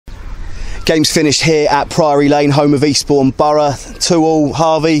Game's finished here at Priory Lane, home of Eastbourne Borough. 2-2,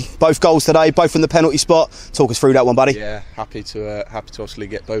 Harvey. Both goals today, both from the penalty spot. Talk us through that one, buddy. Yeah, happy to obviously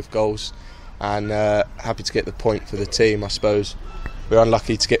get both goals, and happy to get the point for the team. I suppose we're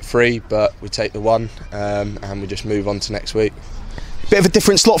unlucky to get 3, but we take the 1, and we just move on to next week. Bit of a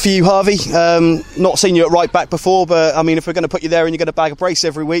different slot for you, Harvey. Not seen you at right back before, but I mean, if we're going to put you there and you're going to bag a brace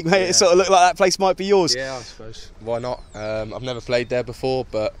every week, mate, it sort of looked like that place might be yours. Yeah, I suppose. Why not? I've never played there before,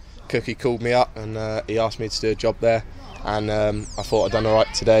 but Cookie called me up and he asked me to do a job there, and I thought I'd done all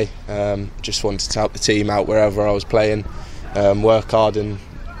right today. Just wanted to help the team out wherever I was playing, work hard and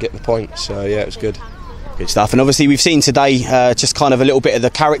get the point. So yeah, it was good. Good stuff. And obviously we've seen today just kind of a little bit of the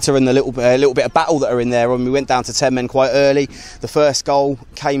character and a little bit of battle that are in there. When we went down to 10 men quite early, the first goal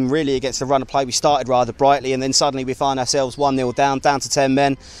came really against the run of play. We started rather brightly, and then suddenly we find ourselves 1-0 down to 10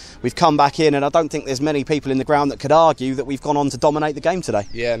 men. We've come back in, and I don't think there's many people in the ground that could argue that we've gone on to dominate the game today.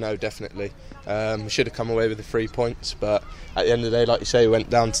 Yeah, no, definitely. We should have come away with the 3 points, but at the end of the day, like you say, we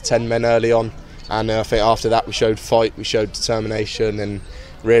went down to 10 men early on, and I think after that we showed fight, we showed determination, and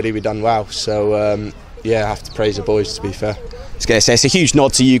really we done well. So yeah, I have to praise the boys, to be fair. I was going to say, it's a huge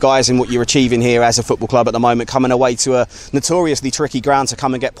nod to you guys and what you're achieving here as a football club at the moment, coming away to a notoriously tricky ground to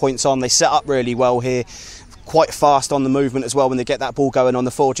come and get points on. They set up really well here, quite fast on the movement as well when they get that ball going on the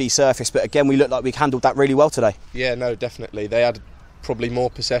 4G surface, but again we look like we handled that really well today. Yeah, no, definitely. They had probably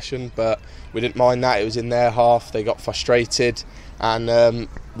more possession, but we didn't mind that. It was in their half, they got frustrated, and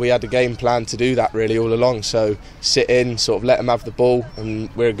we had a game plan to do that really all along. So sit in, sort of let them have the ball, and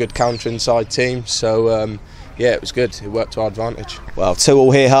we're a good counter inside team, so yeah, it was good. It worked to our advantage. Well,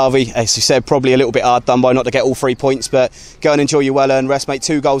 2-2 here, Harvey. As you said, probably a little bit hard done by not to get all 3 points, but go and enjoy your well-earned rest, mate.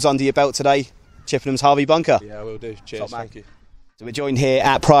 2 goals under your belt today. Chippenham's Harvey Bunker. Yeah, I will do. Cheers, thank you. So we're joined here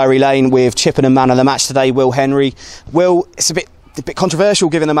at Priory Lane with Chippenham man of the match today, Will Henry. Will, it's a bit controversial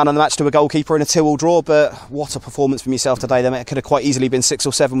giving the man of the match to a goalkeeper in a 2-2 draw, but what a performance from yourself today. It could have quite easily been 6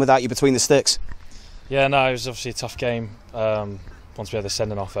 or 7 without you between the sticks. Yeah, no, it was obviously a tough game. Once we had the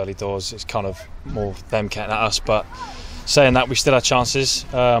sending off early doors, it's kind of more them getting at us, but saying that, we still had chances.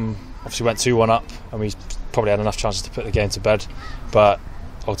 Obviously went 2-1 up, and we probably had enough chances to put the game to bed, but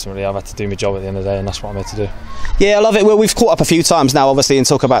ultimately I've had to do my job at the end of the day, and that's what I'm here to do. Yeah, I love it. Well, we've caught up a few times now, obviously, and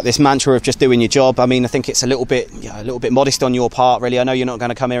talk about this mantra of just doing your job. I mean, I think it's a little bit modest on your part, really. I know you're not going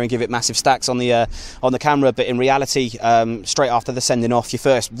to come here and give it massive stacks on the camera, but in reality, straight after the sending off, your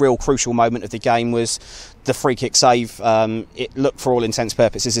first real crucial moment of the game was the free kick save. It looked, for all intents and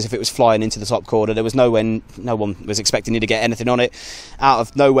purposes, as if it was flying into the top corner. There was no one was expecting you to get anything on it. Out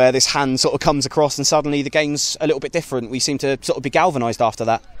of nowhere, this hand sort of comes across, and suddenly the game's a little bit different. We seem to sort of be galvanised after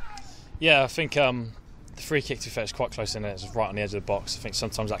that. Yeah, I think the free kick, to be fair, is quite close in there. It's right on the edge of the box. I think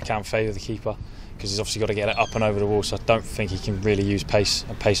sometimes that can favour the keeper, because he's obviously got to get it up and over the wall, so I don't think he can really use pace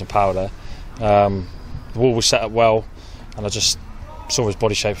and power there. The wall was set up well, and I just saw his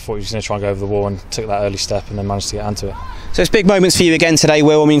body shape. I thought he was going to try and go over the wall, and took that early step and then managed to get onto it. So it's big moments for you again today,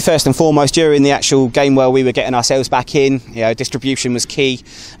 Will. I mean, first and foremost, during the actual game where we were getting ourselves back in, distribution was key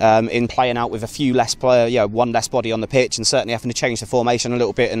in playing out with a few less player, one less body on the pitch, and certainly having to change the formation a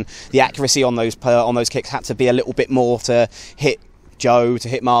little bit, and the accuracy on those kicks had to be a little bit more to hit Joe, to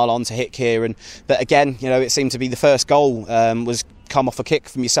hit Marlon, to hit Kieran. But again, it seemed to be the first goal was come off a kick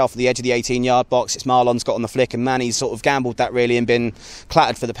from yourself at the edge of the 18-yard box. It's Marlon's got on the flick, and Manny's sort of gambled that really and been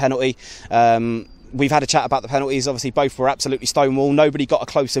clattered for the penalty. We've had a chat about the penalties. Obviously, both were absolutely stonewall. Nobody got a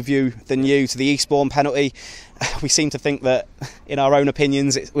closer view than you to the Eastbourne penalty. We seem to think that, in our own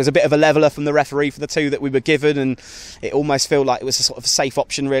opinions, it was a bit of a leveller from the referee for the 2 that we were given, and it almost felt like it was a sort of safe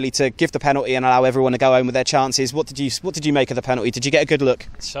option, really, to give the penalty and allow everyone to go home with their chances. What did you make of the penalty? Did you get a good look?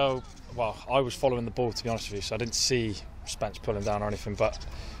 So, well, I was following the ball, to be honest with you, so I didn't see Spence pull him down or anything. But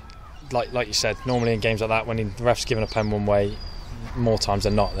like you said, normally in games like that, when the ref's giving a pen one way, more times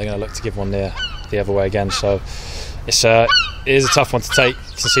than not, they're going to look to give one the other way again. So it is a tough one to take,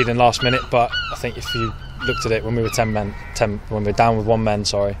 conceding last minute. But I think if you looked at it when we were when we were down with 1 man,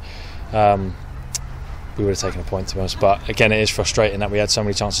 we would have taken a point, to be honest. But again, it is frustrating that we had so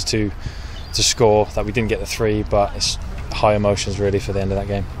many chances to score that we didn't get the 3. But it's high emotions really for the end of that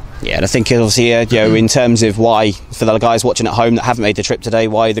game. Yeah, and I think obviously, in terms of why, for the guys watching at home that haven't made the trip today,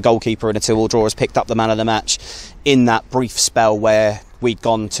 why the goalkeeper in a 2-2 draw has picked up the man of the match in that brief spell where we'd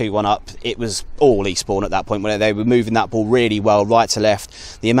gone 2-1 up. It was all Eastbourne at that point, where they were moving that ball really well, right to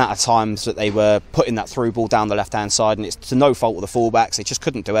left. The amount of times that they were putting that through ball down the left-hand side, and it's to no fault of the fullbacks. They just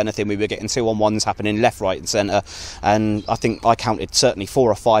couldn't do anything. We were getting 2-on-1s happening left, right and centre. And I think I counted certainly 4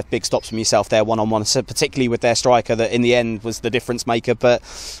 or 5 big stops from yourself there, one-on-one, so particularly with their striker, that in the end was the difference maker. But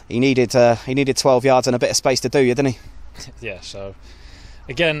he needed 12 yards and a bit of space to do, didn't he? Yeah, so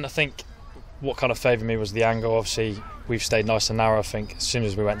again, I think what kind of favoured me was the angle. Obviously, we've stayed nice and narrow. I think as soon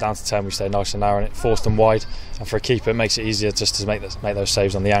as we went down to 10, we stayed nice and narrow, and it forced them wide. And for a keeper, it makes it easier just to make those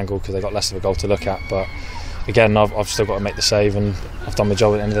saves on the angle because they've got less of a goal to look at. But again, I've still got to make the save, and I've done my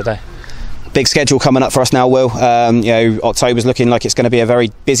job at the end of the day. Big schedule coming up for us now, Will. October's looking like it's going to be a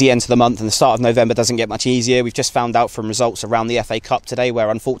very busy end to the month, and the start of November doesn't get much easier. We've just found out from results around the FA Cup today, where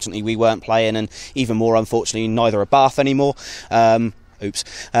unfortunately we weren't playing, and even more unfortunately, neither are Bath anymore. That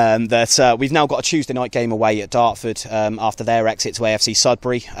we've now got a Tuesday night game away at Dartford after their exit to AFC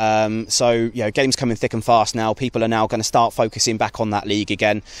Sudbury. Games coming thick and fast now. People are now going to start focusing back on that league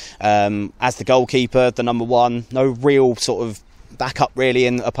again. As the goalkeeper, the number one, no real sort of backup really,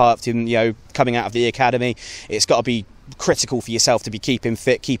 in apart from coming out of the academy. It's got to be critical for yourself to be keeping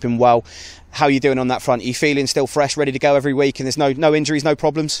fit, keeping well. How are you doing on that front? Are you feeling still fresh, ready to go every week, and there's no injuries, no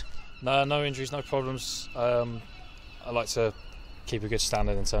problems? No injuries, no problems. I like to keep a good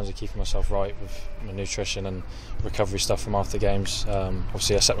standard in terms of keeping myself right with my nutrition and recovery stuff from after games.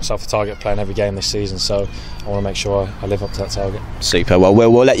 Obviously I set myself a target playing every game this season, so I want to make sure I live up to that target. Super. Well,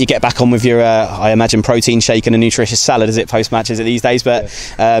 we'll let you get back on with your I imagine protein shake and a nutritious salad, is it, post matches these days? But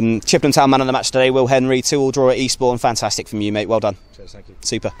Chippenham Town man of the match today, Will Henry, 2-2 draw at Eastbourne. Fantastic from you, mate. Well done. Cheers, thank you.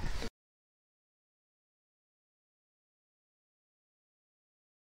 Super.